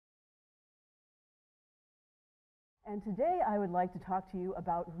And today I would like to talk to you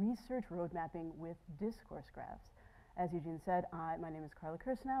about research road mapping with discourse graphs. As Eugene said, my name is Karola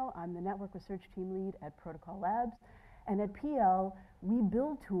Kirsanow. I'm the network research team lead at Protocol Labs. And at PL, we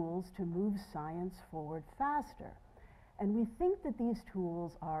build tools to move science forward faster. And we think that these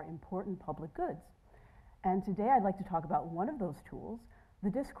tools are important public goods. And today I'd like to talk about one of those tools, the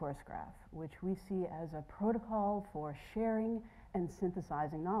discourse graph, which we see as a protocol for sharing and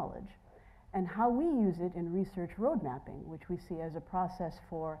synthesizing knowledge, and how we use it in research road mapping, which we see as a process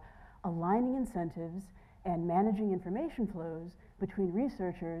for aligning incentives and managing information flows between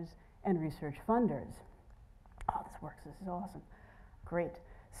researchers and research funders. Oh, this works. This is awesome. Great.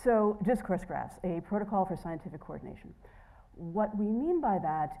 So, discourse graphs, a protocol for scientific coordination. What we mean by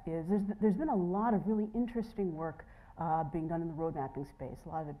that is there's been a lot of really interesting work being done in the road mapping space. A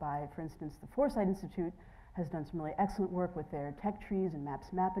lot of it by, for instance, the Foresight Institute has done some really excellent work with their Tech Trees and Maps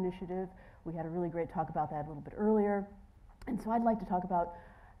Map initiative. We had a really great talk about that a little bit earlier. And so I'd like to talk about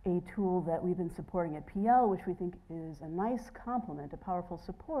a tool that we've been supporting at PL, which we think is a nice complement, a powerful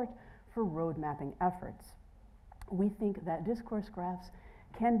support for road mapping efforts. We think that discourse graphs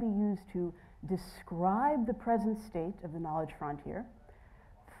can be used to describe the present state of the knowledge frontier,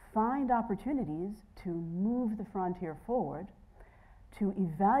 find opportunities to move the frontier forward, to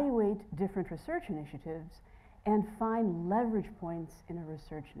evaluate different research initiatives, and find leverage points in a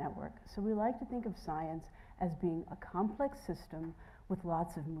research network. So we like to think of science as being a complex system with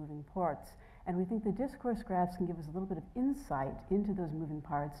lots of moving parts. And we think the discourse graphs can give us a little bit of insight into those moving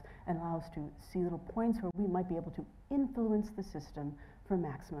parts and allow us to see little points where we might be able to influence the system for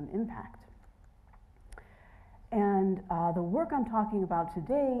maximum impact. And the work I'm talking about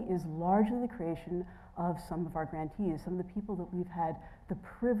today is largely the creation of some of our grantees, some of the people that we've had the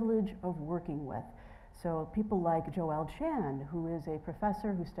privilege of working with. So people like Joelle Chan, who is a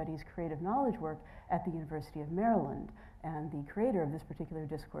professor who studies creative knowledge work at the University of Maryland and the creator of this particular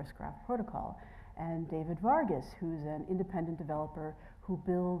discourse graph protocol, and David Vargas, who's an independent developer who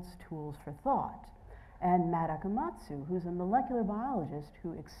builds tools for thought, and Matt Akamatsu, who's a molecular biologist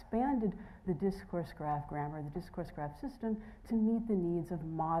who expanded the discourse graph grammar, the discourse graph system, to meet the needs of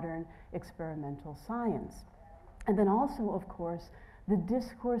modern experimental science. And then also, of course, the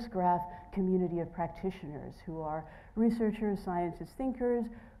discourse graph community of practitioners who are researchers, scientists, thinkers,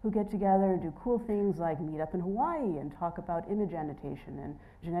 who get together and do cool things like meet up in Hawaii and talk about image annotation and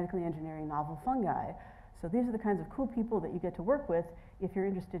genetically engineering novel fungi. So these are the kinds of cool people that you get to work with if you're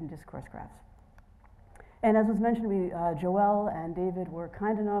interested in discourse graphs. And as was mentioned, Joelle and David were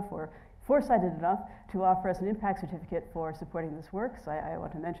kind enough, or foresighted enough, to offer us an impact certificate for supporting this work. So I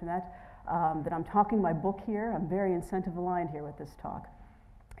want to mention that I'm talking my book here. I'm very incentive aligned here with this talk.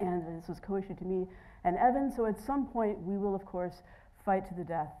 And this was co-issued to me and Evan. So at some point, we will, of course, fight to the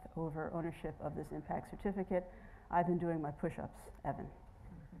death over ownership of this impact certificate. I've been doing my push-ups, Evan.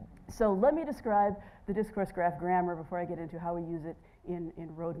 So let me describe the discourse graph grammar before I get into how we use it in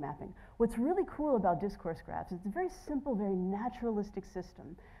road mapping. What's really cool about discourse graphs is it's a very simple, very naturalistic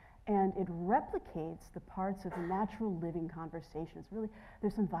system, and it replicates the parts of a natural living conversation. It's really,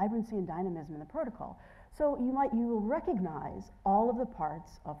 there's some vibrancy and dynamism in the protocol. So you will recognize all of the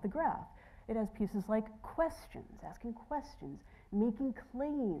parts of the graph. It has pieces like questions, asking questions, making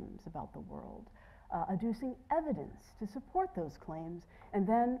claims about the world, adducing evidence to support those claims, and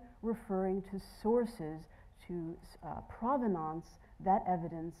then referring to sources to provenance that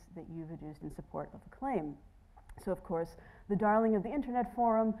evidence that you've adduced in support of the claim. So of course, the darling of the internet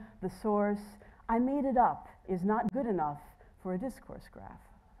forum, the source, I made it up, is not good enough for a discourse graph.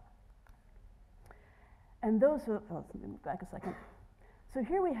 And those are, let me move back a second. So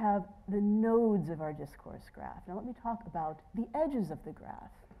here we have the nodes of our discourse graph. Now let me talk about the edges of the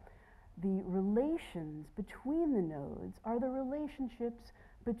graph. The relations between the nodes are the relationships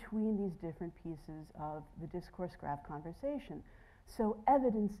between these different pieces of the discourse graph conversation. So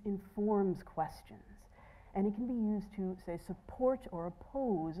evidence informs questions, and it can be used to, say, support or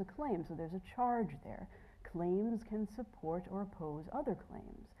oppose a claim. So there's a charge there. Claims can support or oppose other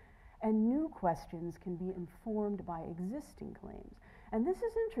claims. And new questions can be informed by existing claims. And this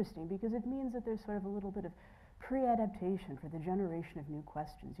is interesting because it means that there's sort of a little bit of pre-adaptation for the generation of new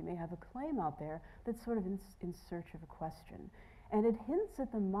questions. You may have a claim out there that's sort of in search of a question. And it hints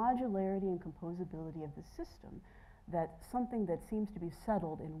at the modularity and composability of the system, that something that seems to be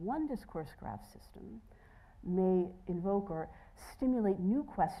settled in one discourse graph system may invoke or stimulate new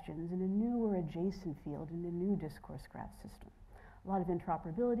questions in a new or adjacent field in a new discourse graph system. A lot of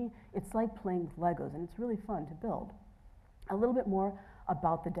interoperability. It's like playing with Legos, and it's really fun to build. A little bit more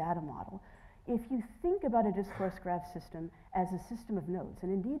about the data model. If you think about a discourse graph system as a system of nodes,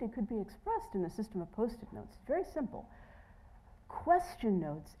 and indeed it could be expressed in a system of post-it notes, very simple. Question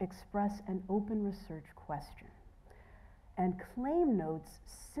notes express an open research question. And claim notes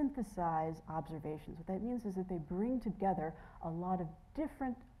synthesize observations. What that means is that they bring together a lot of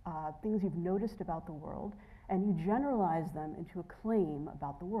different things you've noticed about the world, and you generalize them into a claim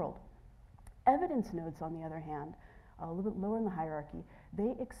about the world. Evidence notes, on the other hand, a little bit lower in the hierarchy,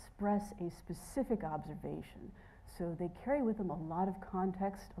 they express a specific observation. So they carry with them a lot of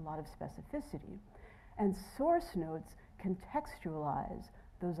context, a lot of specificity. And source notes contextualize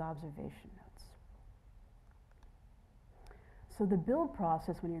those observation notes. So the build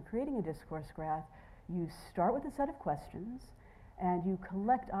process, when you're creating a discourse graph, you start with a set of questions, and you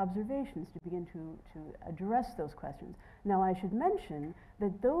collect observations to begin to address those questions. Now, I should mention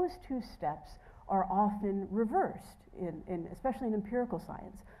that those two steps are often reversed, especially in empirical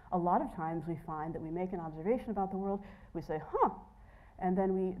science. A lot of times we find that we make an observation about the world, we say, huh, and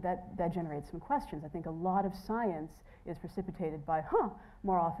then that generates some questions. I think a lot of science is precipitated by, huh,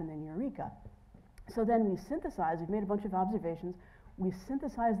 more often than eureka. So then we synthesize, we've made a bunch of observations, we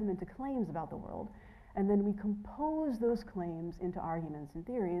synthesize them into claims about the world, and then we compose those claims into arguments and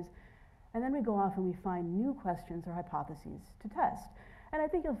theories, and then we go off and we find new questions or hypotheses to test. And I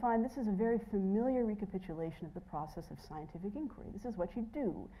think you'll find this is a very familiar recapitulation of the process of scientific inquiry. This is what you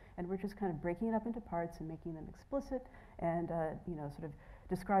do, and we're just kind of breaking it up into parts and making them explicit and sort of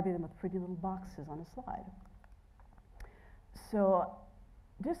describing them with pretty little boxes on a slide. So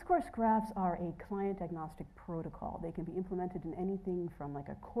discourse graphs are a client-agnostic protocol. They can be implemented in anything from like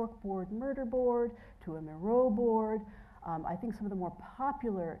a corkboard murder board to a Miro board. I think some of the more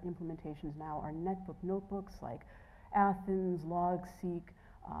popular implementations now are netbook notebooks like Athens, LogSeq,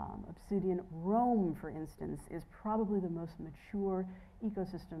 Obsidian. Rome, for instance, is probably the most mature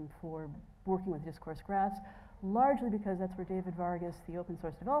ecosystem for working with discourse graphs, largely because that's where David Vargas, the open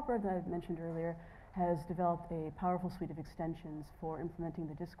source developer that I mentioned earlier, has developed a powerful suite of extensions for implementing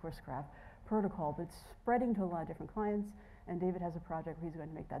the discourse graph protocol, but it's spreading to a lot of different clients, and David has a project where he's going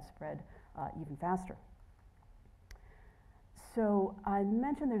to make that spread even faster. So I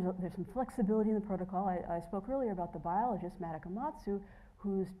mentioned there's some flexibility in the protocol. I spoke earlier about the biologist, Matt Akamatsu,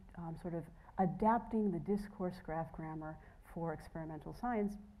 who's sort of adapting the discourse graph grammar for experimental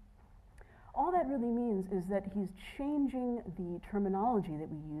science. All that really means is that he's changing the terminology that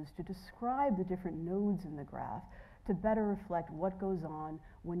we use to describe the different nodes in the graph to better reflect what goes on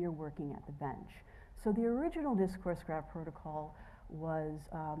when you're working at the bench. So the original discourse graph protocol was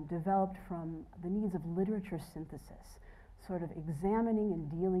developed from the needs of literature synthesis, sort of examining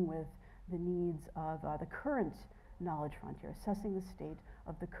and dealing with the needs of the current knowledge frontier, assessing the state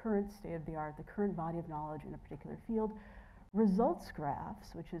of the current state of the art, the current body of knowledge in a particular field. Results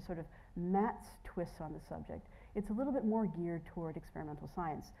graphs, which is sort of Matt's twist on the subject, it's a little bit more geared toward experimental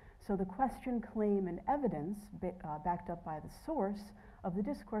science. So the question, claim, and evidence backed up by the source of the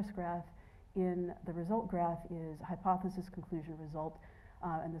discourse graph in the result graph is hypothesis, conclusion, result,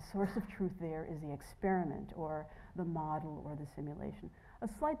 and the source of truth there is the experiment or the model or the simulation. A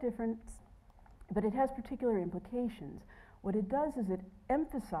slight difference, but it has particular implications. What it does is it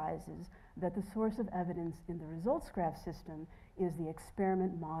emphasizes that the source of evidence in the results graph system is the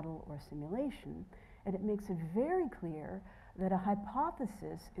experiment, model, or simulation, and it makes it very clear that a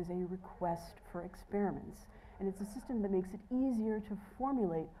hypothesis is a request for experiments, and it's a system that makes it easier to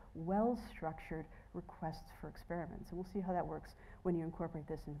formulate well-structured requests for experiments, and we'll see how that works when you incorporate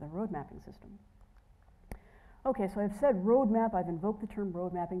this into the road mapping system. Okay, so I've said roadmap, I've invoked the term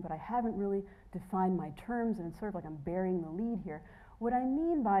road mapping, but I haven't really defined my terms, and it's sort of like I'm burying the lead here. What I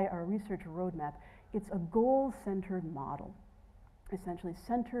mean by our research roadmap, it's a goal-centered model, essentially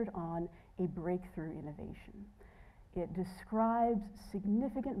centered on a breakthrough innovation. It describes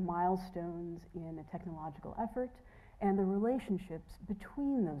significant milestones in a technological effort and the relationships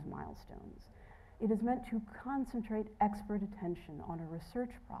between those milestones. It is meant to concentrate expert attention on a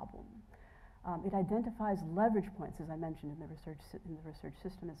research problem. It identifies leverage points, as I mentioned, in the research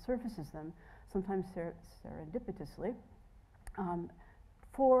system. It surfaces them, sometimes serendipitously,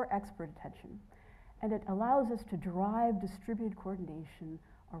 for expert attention. And it allows us to drive distributed coordination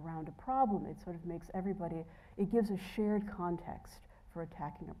around a problem. It sort of makes everybody, it gives a shared context for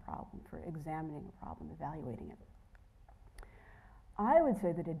attacking a problem, for examining a problem, evaluating it. I would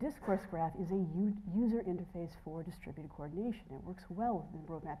say that a discourse graph is a user interface for distributed coordination. It works well within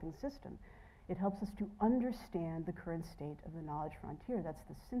the road mapping system. It helps us to understand the current state of the knowledge frontier. That's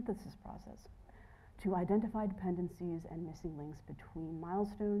the synthesis process. To identify dependencies and missing links between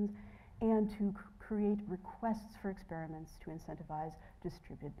milestones, and to create requests for experiments to incentivize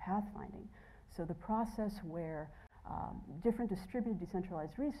distributed pathfinding. So the process where different distributed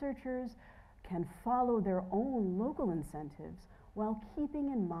decentralized researchers can follow their own local incentives while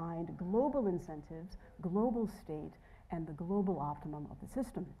keeping in mind global incentives, global state, and the global optimum of the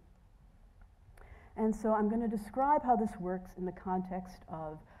system. And so I'm going to describe how this works in the context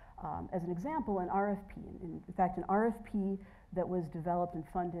of, as an example, an RFP. In fact, an RFP that was developed and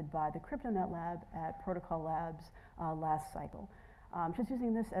funded by the CryptoNet Lab at Protocol Labs last cycle. Just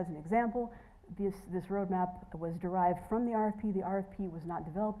using this as an example, this roadmap was derived from the RFP. The RFP was not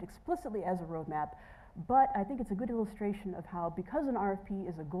developed explicitly as a roadmap, but I think it's a good illustration of how, because an RFP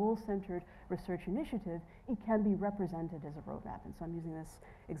is a goal-centered research initiative, it can be represented as a roadmap. And so I'm using this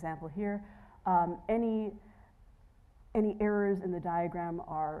example here. Any errors in the diagram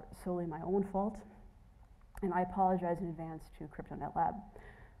are solely my own fault, and I apologize in advance to CryptoNet Lab.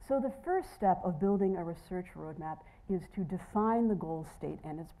 So the first step of building a research roadmap is to define the goal state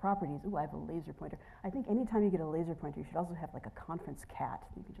and its properties. Ooh, I have a laser pointer. I think anytime you get a laser pointer, you should also have like a conference cat.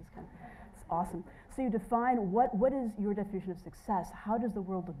 You can just kind of, it's awesome. So you define what is your definition of success. How does the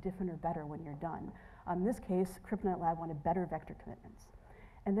world look different or better when you're done? In this case, CryptoNet Lab wanted better vector commitments.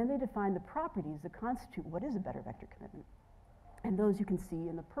 And then they define the properties that constitute what is a better vector commitment. And those you can see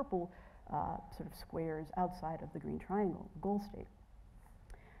in the purple sort of squares outside of the green triangle, goal state.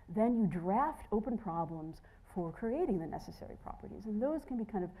 Then you draft open problems for creating the necessary properties. And those can be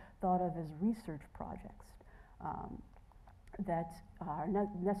kind of thought of as research projects that are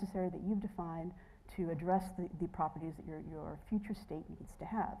necessary, that you've defined to address the properties that your future state needs to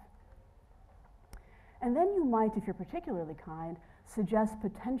have. And then you might, if you're particularly kind, suggest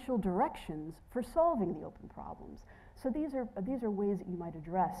potential directions for solving the open problems. So these are ways that you might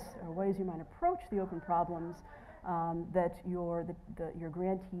address, or ways you might approach the open problems that your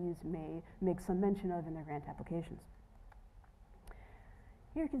grantees may make some mention of in their grant applications.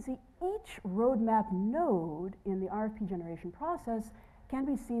 Here you can see each roadmap node in the RFP generation process can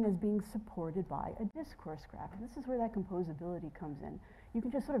be seen as being supported by a discourse graph. And this is where that composability comes in. You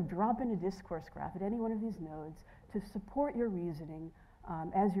can just sort of drop in a discourse graph at any one of these nodes to support your reasoning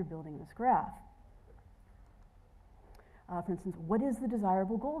as you're building this graph. For instance, what is the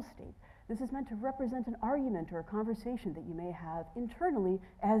desirable goal state? This is meant to represent an argument or a conversation that you may have internally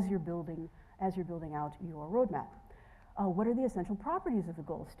as you're building out your roadmap. What are the essential properties of the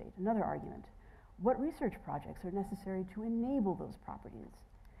goal state? Another argument. What research projects are necessary to enable those properties?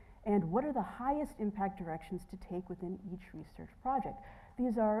 And what are the highest impact directions to take within each research project?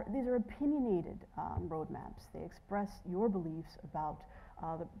 These are opinionated roadmaps. They express your beliefs about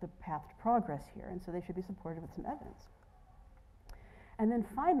the path to progress here, and so they should be supported with some evidence. And then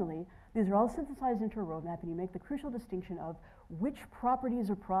finally, these are all synthesized into a roadmap, and you make the crucial distinction of which properties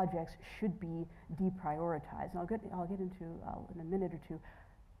or projects should be deprioritized. And I'll get into in a minute or two,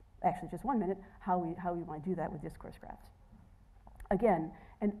 actually just 1 minute, how we might do that with discourse graphs. Again,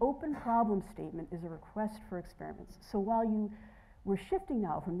 an open problem statement is a request for experiments. So while we're shifting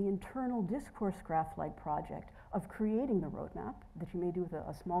now from the internal discourse graph-like project of creating the roadmap that you may do with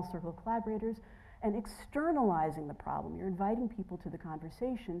a small circle of collaborators, and externalizing the problem. You're inviting people to the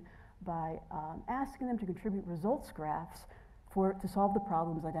conversation by asking them to contribute results graphs to solve the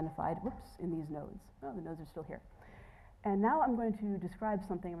problems identified, in these nodes. Oh, the nodes are still here. And now I'm going to describe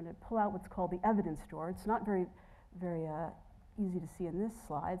something. I'm going to pull out what's called the evidence store. It's not very easy to see in this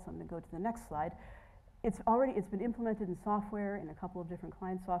slide, so I'm going to go to the next slide. It's been implemented in software, in a couple of different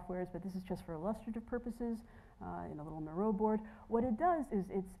client softwares, but this is just for illustrative purposes in a little Miro board. What it does is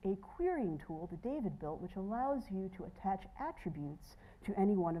it's a querying tool that David built, which allows you to attach attributes to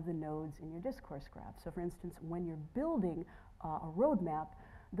any one of the nodes in your discourse graph. So for instance, when you're building a roadmap,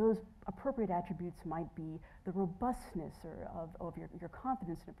 those appropriate attributes might be the robustness of your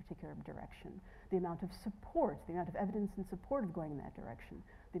confidence in a particular direction, the amount of support, the amount of evidence in support of going in that direction,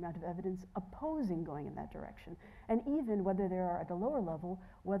 the amount of evidence opposing going in that direction, and even whether there are, at the lower level,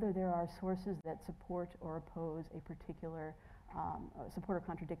 whether there are sources that support or oppose a particular, support or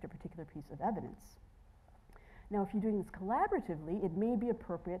contradict a particular piece of evidence. Now, if you're doing this collaboratively, it may be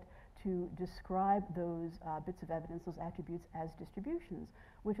appropriate to describe those bits of evidence, those attributes, as distributions,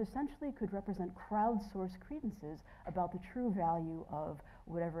 which essentially could represent crowdsourced credences about the true value of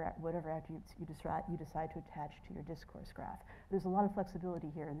whatever attributes you decide to attach to your discourse graph. There's a lot of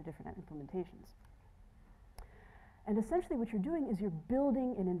flexibility here in the different implementations. And essentially what you're doing is you're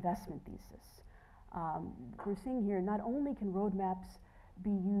building an investment thesis. We're seeing here not only can roadmaps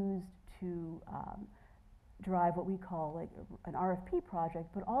be used to drive what we call like an RFP project,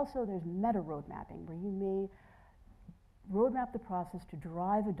 but also there's meta road mapping, where you may roadmap the process to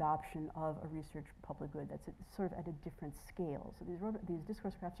drive adoption of a research public good that's sort of at a different scale. So these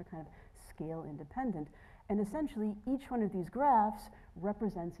discourse graphs are kind of scale independent. And essentially, each one of these graphs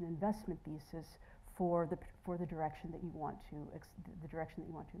represents an investment thesis for the direction that you want to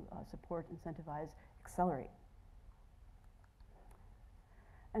support, incentivize, accelerate.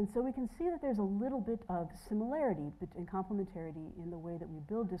 And so we can see that there's a little bit of similarity and complementarity in the way that we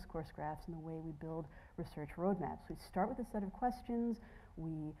build discourse graphs and the way we build research roadmaps. We start with a set of questions,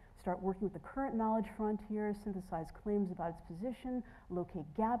 we start working with the current knowledge frontier, synthesize claims about its position, locate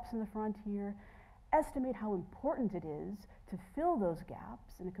gaps in the frontier, estimate how important it is to fill those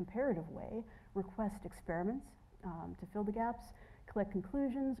gaps in a comparative way, request experiments to fill the gaps, collect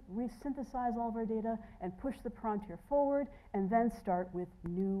conclusions, resynthesize all of our data, and push the frontier forward, and then start with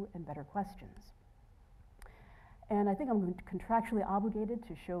new and better questions. And I think I'm contractually obligated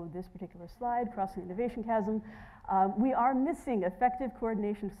to show this particular slide, Crossing the Innovation Chasm. We are missing effective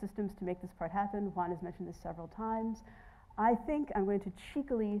coordination of systems to make this part happen. Juan has mentioned this several times. I think I'm going to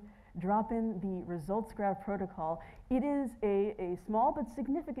cheekily drop in the results graph protocol. It is a small but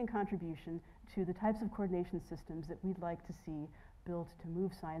significant contribution to the types of coordination systems that we'd like to see built to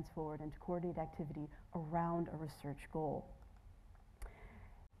move science forward and to coordinate activity around a research goal.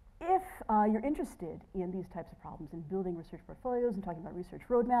 If you're interested in these types of problems, in building research portfolios and talking about research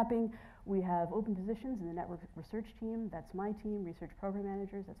road mapping, we have open positions in the network research team. That's my team, research program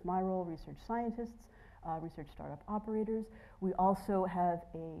managers. That's my role, research scientists, research startup operators. We also have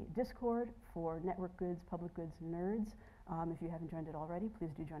a Discord for network goods, public goods nerds. If you haven't joined it already, please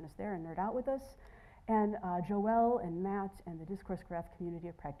do join us there and nerd out with us. And Joelle and Matt and the Discourse Graph community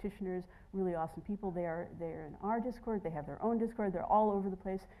of practitioners, really awesome people. They're in our Discord. They have their own Discord. They're all over the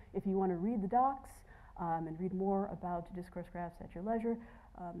place. If you want to read the docs and read more about Discourse Graphs at your leisure,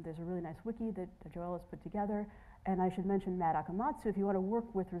 there's a really nice wiki that Joelle has put together. And I should mention Matt Akamatsu. If you want to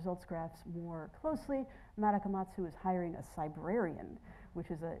work with results graphs more closely, Matt Akamatsu is hiring a cybrarian,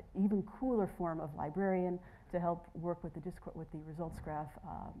 which is an even cooler form of librarian to help work with the results graph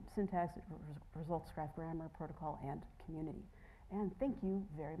syntax, results graph grammar, protocol, and community. And thank you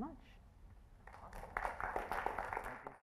very much.